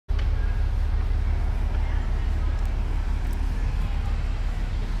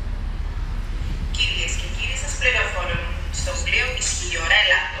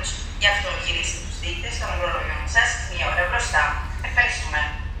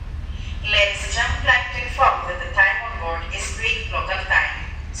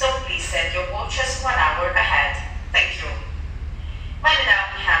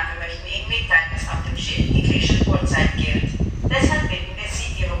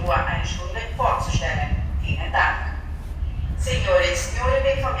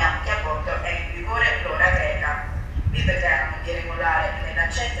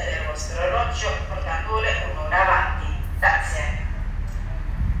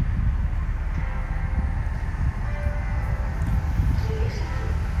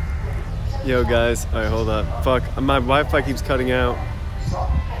Yo guys, alright, hold up. Fuck, my Wi-Fi keeps cutting out.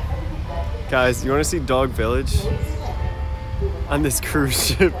 Guys, you wanna see Dog Village? On this cruise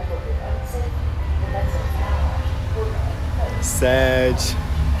ship. Sag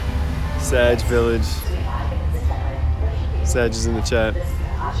Village. Sag is in the chat.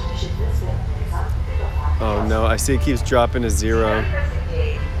 Oh no, I see it keeps dropping to 0.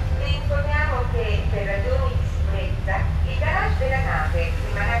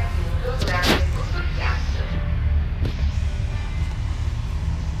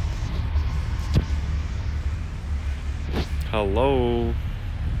 Hello?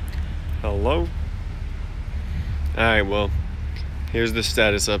 Hello? Alright, well, here's the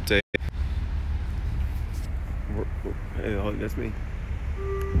status update. Oh, that's me.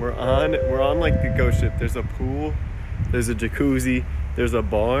 We're on like the ghost ship. There's a pool, there's a jacuzzi, there's a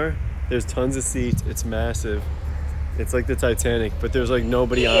bar, there's tons of seats. It's massive. It's like the Titanic, but there's like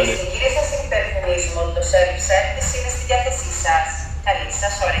nobody on it.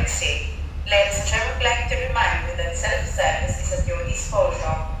 Ladies and gentlemen, would like to remind you that self-service is at your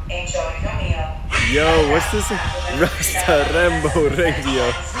disposal. Enjoy your meal. Yo, what's this? Rasta Rambo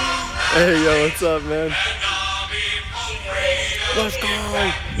Radio. Hey, yo, what's up, man? Let's go!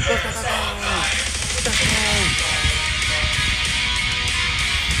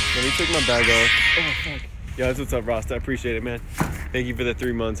 Let me take my bag off. Oh, fuck. Yo, that's what's up, Rasta. I appreciate it, man. Thank you for the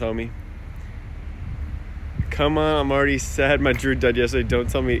 3 months, homie. Come on, I'm already sad my Drew died yesterday. Don't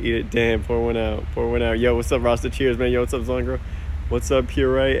tell me to eat it. Damn, pour one out. Pour one out. Yo, what's up, Rasta? Cheers, man. Yo, what's up, Zongro? What's up,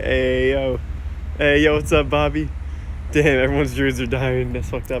 Puree? Hey, yo. Hey, yo, what's up, Bobby? Damn, everyone's Drews are dying. That's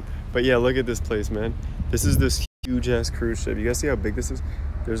fucked up. But yeah, look at this place, man. This is this huge-ass cruise ship. You guys see how big this is?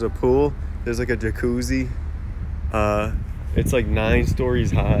 There's a pool. There's like a jacuzzi. It's like 9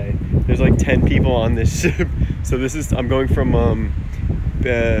 stories high. There's like 10 people on this ship. So this is, I'm going from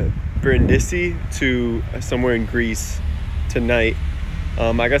Brindisi to somewhere in Greece tonight.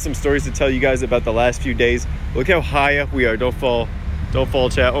 I got some stories to tell you guys about the last few days. Look how high up we are. Don't fall,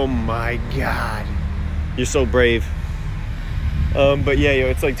 chat. Oh my god, you're so brave. But yeah, yo,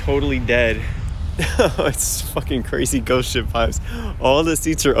 it's like totally dead. It's fucking crazy ghost ship vibes. All the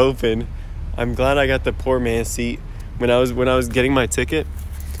seats are open. I'm glad I got the poor man seat. When I was getting my ticket,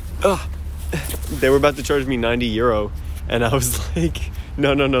 they were about to charge me €90, and I was like,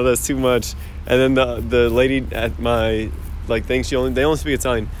 no, that's too much. And then the lady at my like thing, they only speak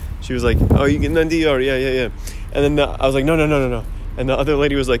Italian. She was like, oh, you get €90? Yeah. And then I was like, no. And the other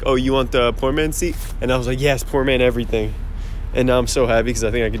lady was like, oh, you want the poor man seat? And I was like, yes, poor man everything. And now I'm so happy because I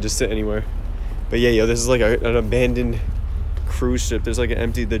think I could just sit anywhere. But yeah, yo, this is like an abandoned cruise ship. There's like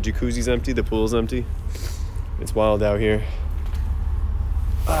the jacuzzi's empty, the pool's empty. It's wild out here.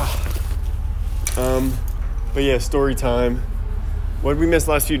 But yeah, story time. What did we miss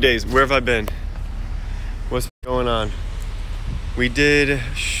last few days? Where have I been? What's going on? We did,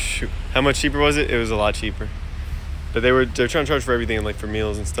 shoot, how much cheaper was it? It was a lot cheaper. But they're trying to charge for everything, like for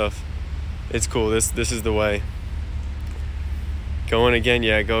meals and stuff. It's cool. This is the way. Going again,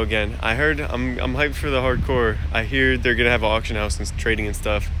 yeah, go again. I heard, I'm hyped for the hardcore. I hear they're gonna have an auction house and trading and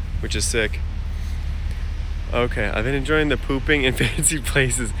stuff, which is sick. Okay, I've been enjoying the pooping in fancy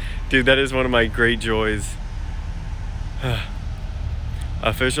places. Dude, that is one of my great joys.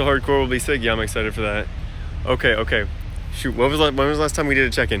 Official hardcore will be sick. Yeah, I'm excited for that. Okay. Shoot, when was the last time we did a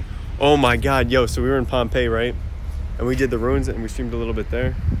check-in? Oh my god, yo, so we were in Pompeii, right? And we did the ruins and we streamed a little bit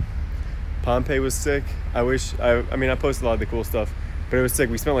there. Pompeii was sick. I mean, I posted a lot of the cool stuff, but it was sick.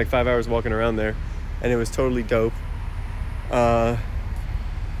 We spent like 5 hours walking around there, and it was totally dope.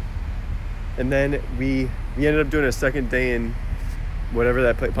 And then we ended up doing a second day in whatever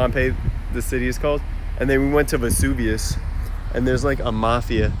that place, Pompeii, the city is called. And then we went to Vesuvius, and there's like a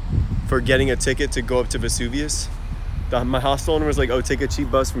mafia for getting a ticket to go up to Vesuvius. My hostel owner was like, oh, take a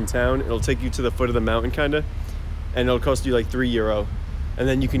cheap bus from town. It'll take you to the foot of the mountain, kind of, and it'll cost you like €3. And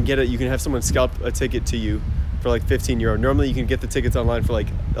then you can have someone scalp a ticket to you for like €15. Normally you can get the tickets online for like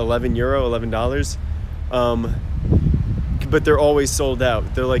 $11. But they're always sold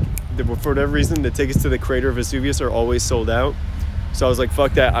out. They're like, for whatever reason, the tickets to the crater of Vesuvius are always sold out. So I was like,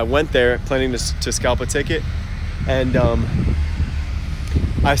 fuck that. I went there planning to scalp a ticket, and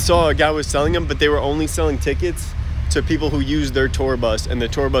I saw a guy was selling them, but they were only selling tickets to people who use their tour bus, and the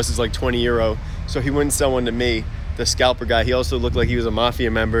tour bus is like €20. So he wouldn't sell one to me, the scalper guy. He also looked like he was a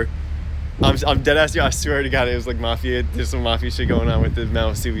mafia member. I'm dead ass. I swear to God, it was like mafia. There's some mafia shit going on with the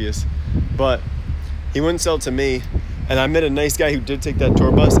Mount Vesuvius, but he wouldn't sell it to me. And I met a nice guy who did take that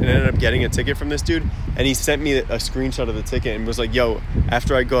tour bus and ended up getting a ticket from this dude. And he sent me a screenshot of the ticket and was like, yo,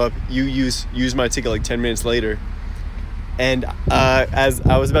 after I go up, you use my ticket like 10 minutes later. And as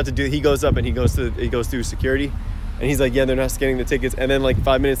I was about to do, he goes up and he goes through security, and he's like, yeah, they're not scanning the tickets. And then like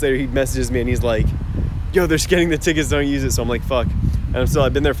 5 minutes later, he messages me and he's like, yo, they're scanning the tickets, don't use it. So I'm like, fuck. And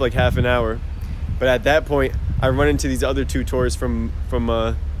I've been there for like half an hour. But at that point, I run into these other two tourists from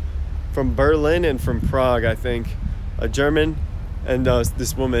Berlin and from Prague, I think. A German and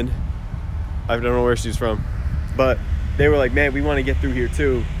this woman. I don't know where she's from. But they were like, man, we want to get through here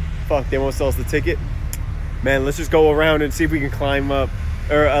too. Fuck, they won't sell us the ticket. Man, let's just go around and see if we can climb up.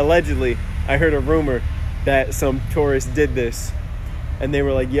 Or allegedly, I heard a rumor that some tourists did this. And they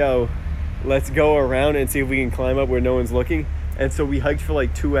were like, yo, let's go around and see if we can climb up where no one's looking. And so we hiked for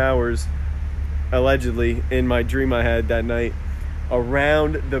like 2 hours, allegedly, in my dream I had that night,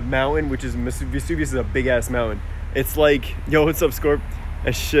 around the mountain, which is Vesuvius is a big ass mountain. It's like, yo, what's up, Scorp?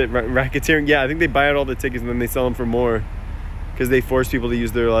 Shit, racketeering. Yeah, I think they buy out all the tickets and then they sell them for more because they force people to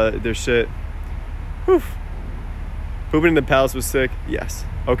use their shit. Whew. Pooping in the palace was sick. Yes.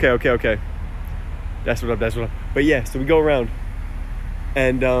 Okay. That's what up. But yeah, so we go around,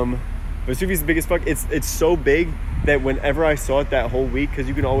 and Vesuvius is the biggest fuck. It's so big that whenever I saw it that whole week, because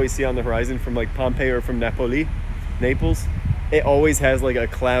you can always see on the horizon from like Pompeii or from Naples, it always has like a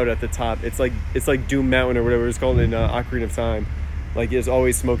cloud at the top. It's like Doom Mountain or whatever it's called in Ocarina of Time. Like it's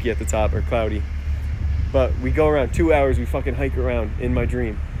always smoky at the top or cloudy. But we go around 2 hours. We fucking hike around in my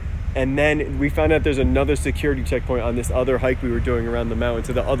dream. And then we found out there's another security checkpoint on this other hike we were doing around the mountain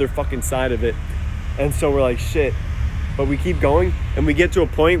to the other fucking side of it. And so we're like, shit. But we keep going, and we get to a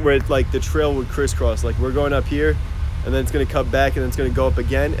point where it's like the trail would crisscross. Like we're going up here, and then it's gonna cut back, and then it's gonna go up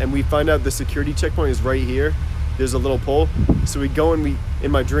again. And we find out the security checkpoint is right here. There's a little pole. So we go and we,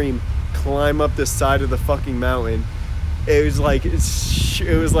 in my dream, climb up the side of the fucking mountain. It was like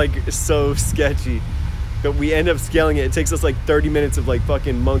so sketchy. But we end up scaling it. It takes us like 30 minutes of like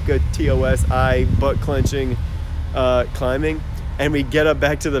fucking Monka, TOSI, butt clenching, climbing. And we get up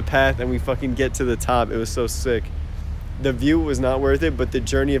back to the path and we fucking get to the top. It was so sick. The view was not worth it, but the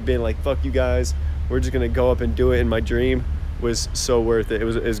journey of being like, fuck you guys, we're just gonna go up and do it in my dream was so worth it. It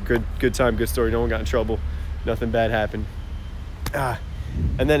was good time, good story. No one got in trouble. Nothing bad happened.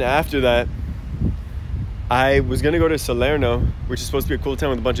 And then after that, I was gonna go to Salerno, which is supposed to be a cool town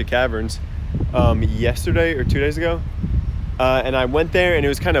with a bunch of caverns. Yesterday or 2 days ago, and I went there and it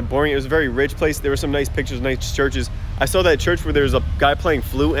was kind of boring. It was a very rich place. There were some nice pictures, nice churches. I saw that church where there was a guy playing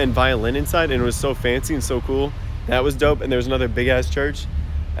flute and violin inside, and it was so fancy and so cool. That was dope. And there was another big ass church,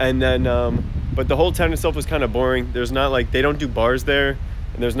 and then but the whole town itself was kind of boring. There's not like, they don't do bars there,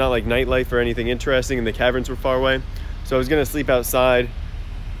 and there's not like nightlife or anything interesting, and the caverns were far away. So I was gonna sleep outside,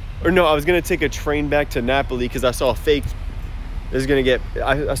 or no, I was gonna take a train back to Napoli because I saw a fake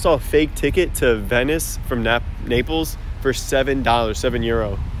I saw a fake ticket to Venice from Naples for $7,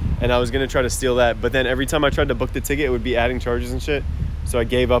 €7. And I was going to try to steal that. But then every time I tried to book the ticket, it would be adding charges and shit. So I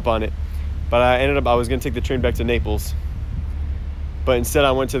gave up on it. But I was going to take the train back to Naples. But instead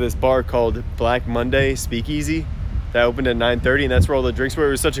I went to this bar called Black Monday Speakeasy that opened at 9:30. And that's where all the drinks were.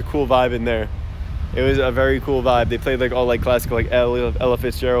 It was such a cool vibe in there. It was a very cool vibe. They played like all like classical, like Ella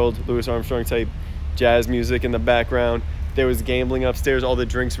Fitzgerald, Louis Armstrong type jazz music in the background. There was gambling upstairs. All the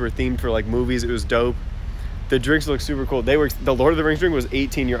drinks were themed for like movies. It was dope. The drinks looked super cool. The Lord of the Rings drink was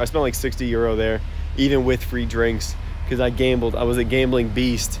 18 euro. I spent like 60 euro there, even with free drinks, because I gambled. I was a gambling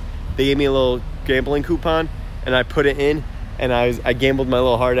beast. They gave me a little gambling coupon, and I put it in, and I gambled my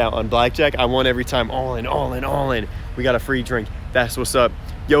little heart out on blackjack. I won every time. All in. We got a free drink. That's what's up.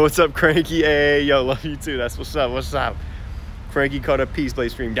 Yo, what's up, Cranky? Hey, yo, love you too. That's what's up. Cranky caught a Peace Play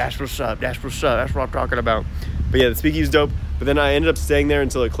stream. That's what's up. That's what I'm talking about. But yeah, the speakeasy was dope. But then I ended up staying there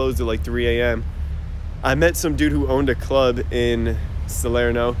until it closed at like 3 a.m. I met some dude who owned a club in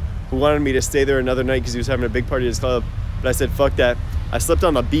Salerno who wanted me to stay there another night because he was having a big party at his club. But I said, fuck that. I slept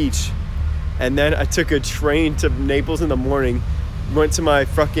on the beach. And then I took a train to Naples in the morning. Went to my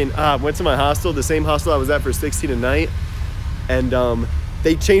hostel, the same hostel I was at for 16 a night. And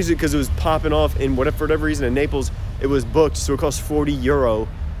they changed it because it was popping off. And for whatever reason in Naples, it was booked. So it cost 40 euro.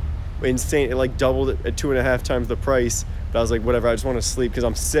 Insane. It like doubled it at 2.5 times the price. But I was like, whatever, I just want to sleep because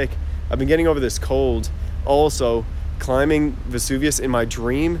I'm sick. I've been getting over this cold. Also, climbing Vesuvius in my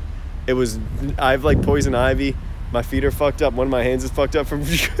dream, I have like poison ivy. My feet are fucked up. One of my hands is fucked up from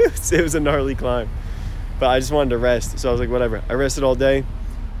it was a gnarly climb. But I just wanted to rest. So I was like, whatever. I rested all day.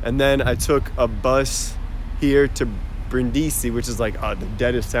 And then I took a bus here to Brindisi, which is like the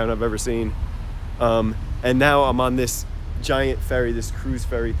deadest town I've ever seen. And now I'm on this giant ferry, this cruise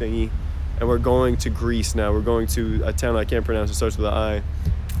ferry thingy, and we're going to Greece now. We're going to a town I can't pronounce. It starts with an I.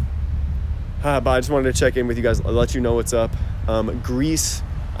 But I just wanted to check in with you guys. I'll let you know what's up. Greece,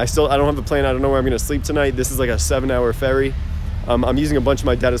 I don't have a plan. I don't know where I'm gonna sleep tonight. This is like a 7-hour ferry. I'm using a bunch of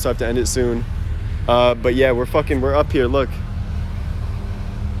my data, so I have to end it soon. But yeah, we're up here. Look,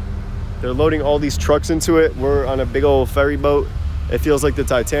 they're loading all these trucks into it. We're on a big old ferry boat. It feels like the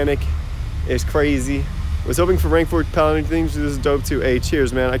Titanic. It's crazy. Was hoping for rank 4 paladin things. This is dope too. Hey,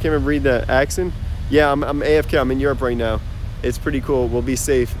 cheers, man. I can't even read that accent. Yeah, I'm AFK. I'm in Europe right now. It's pretty cool. We'll be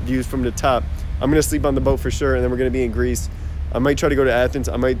safe. Views from the top. I'm gonna sleep on the boat for sure, and then we're gonna be in Greece. I might try to go to Athens.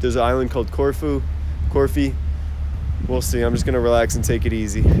 There's an island called Corfu. We'll see. I'm just gonna relax and take it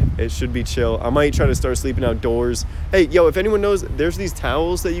easy. It should be chill. I might try to start sleeping outdoors. Hey, yo, if anyone knows, there's these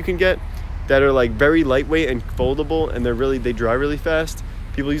towels that you can get that are like very lightweight and foldable, and they dry really fast.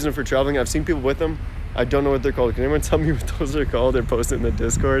 People use them for traveling. I've seen people with them. I don't know what they're called. Can anyone tell me what those are called or post it in the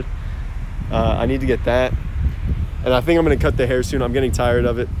Discord? I need to get that. And I think I'm gonna cut the hair soon. I'm getting tired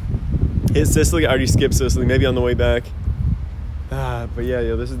of it. Hit Sicily. I already skipped Sicily. Maybe on the way back. But yeah,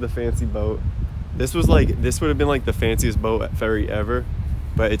 yo, this is the fancy boat. This would have been like the fanciest boat ferry ever,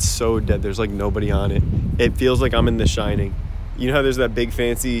 but it's so dead. There's like nobody on it. It feels like I'm in The Shining. You know how there's that big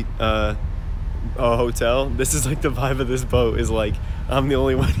fancy hotel? This is like the vibe of this boat, is like I'm the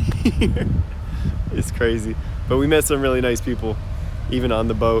only one here. It's crazy. But we met some really nice people even on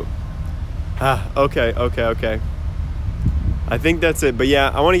the boat. Okay. I think that's it. But yeah,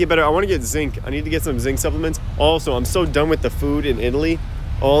 I want to get better. I want to get zinc. I need to get some zinc supplements. Also, I'm so done with the food in Italy.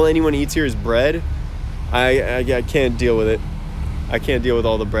 All anyone eats here is bread. I can't deal with it. I can't deal with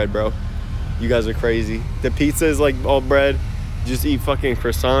all the bread, bro. You guys are crazy. The pizza is like all bread. Just eat fucking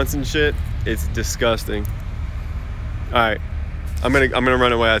croissants and shit. It's disgusting. All right, I'm gonna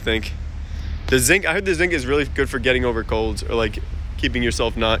run away. I think the zinc. I heard the zinc is really good for getting over colds or like keeping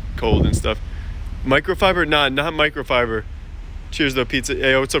yourself not cold and stuff. Microfiber? Nah, not microfiber. Cheers though, pizza.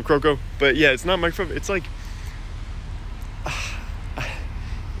 Hey, what's up, Croco? But yeah, it's not microfiber. It's like.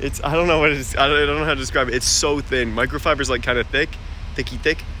 I don't know what it is. I don't know how to describe it. It's so thin. Microfiber is like kind of thick.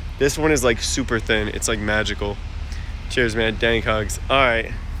 This one is like super thin. It's like magical. Cheers, man. Dank hugs. All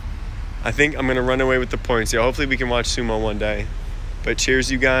right. I think I'm going to run away with the points. Yeah, hopefully we can watch sumo one day. But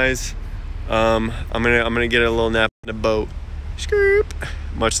cheers, you guys. I'm gonna get a little nap in the boat. Scoop.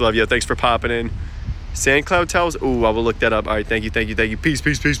 Much love, yo. Thanks for popping in. Sand cloud towels. Ooh, I will look that up. All right, thank you. Peace.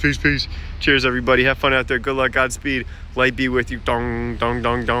 Cheers, everybody. Have fun out there. Good luck. Godspeed. Light be with you. Dong, dong,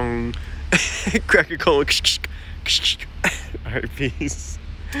 dong, dong. Crack a cola. All right, peace.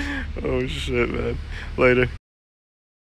 Oh, shit, man. Later.